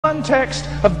context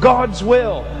of God's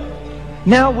will.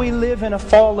 Now we live in a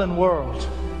fallen world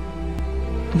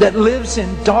that lives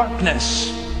in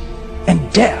darkness and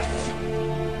death.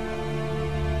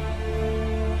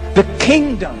 The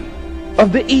kingdom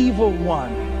of the evil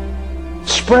one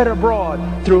spread abroad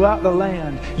throughout the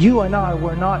land. You and I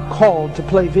were not called to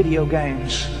play video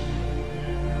games.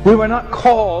 We were not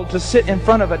called to sit in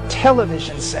front of a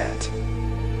television set.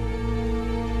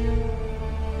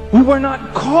 We were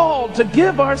not called to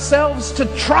give ourselves to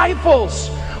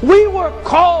trifles. We were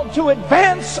called to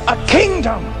advance a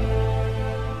kingdom,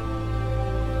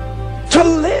 to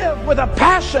live with a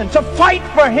passion, to fight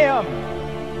for Him,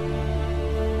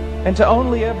 and to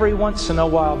only every once in a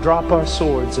while drop our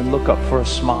swords and look up for a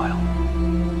smile.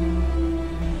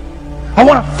 I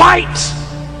want to fight.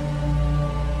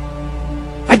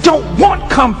 I don't want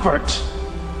comfort.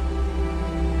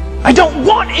 I don't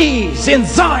want ease in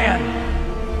Zion,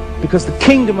 because the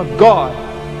kingdom of God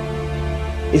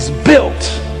is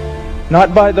built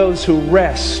not by those who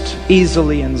rest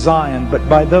easily in Zion, but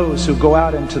by those who go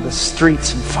out into the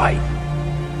streets and fight.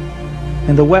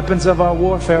 And the weapons of our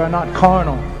warfare are not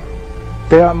carnal.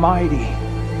 They are mighty.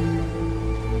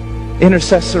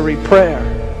 Intercessory prayer,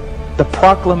 the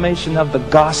proclamation of the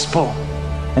gospel,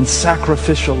 and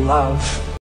sacrificial love.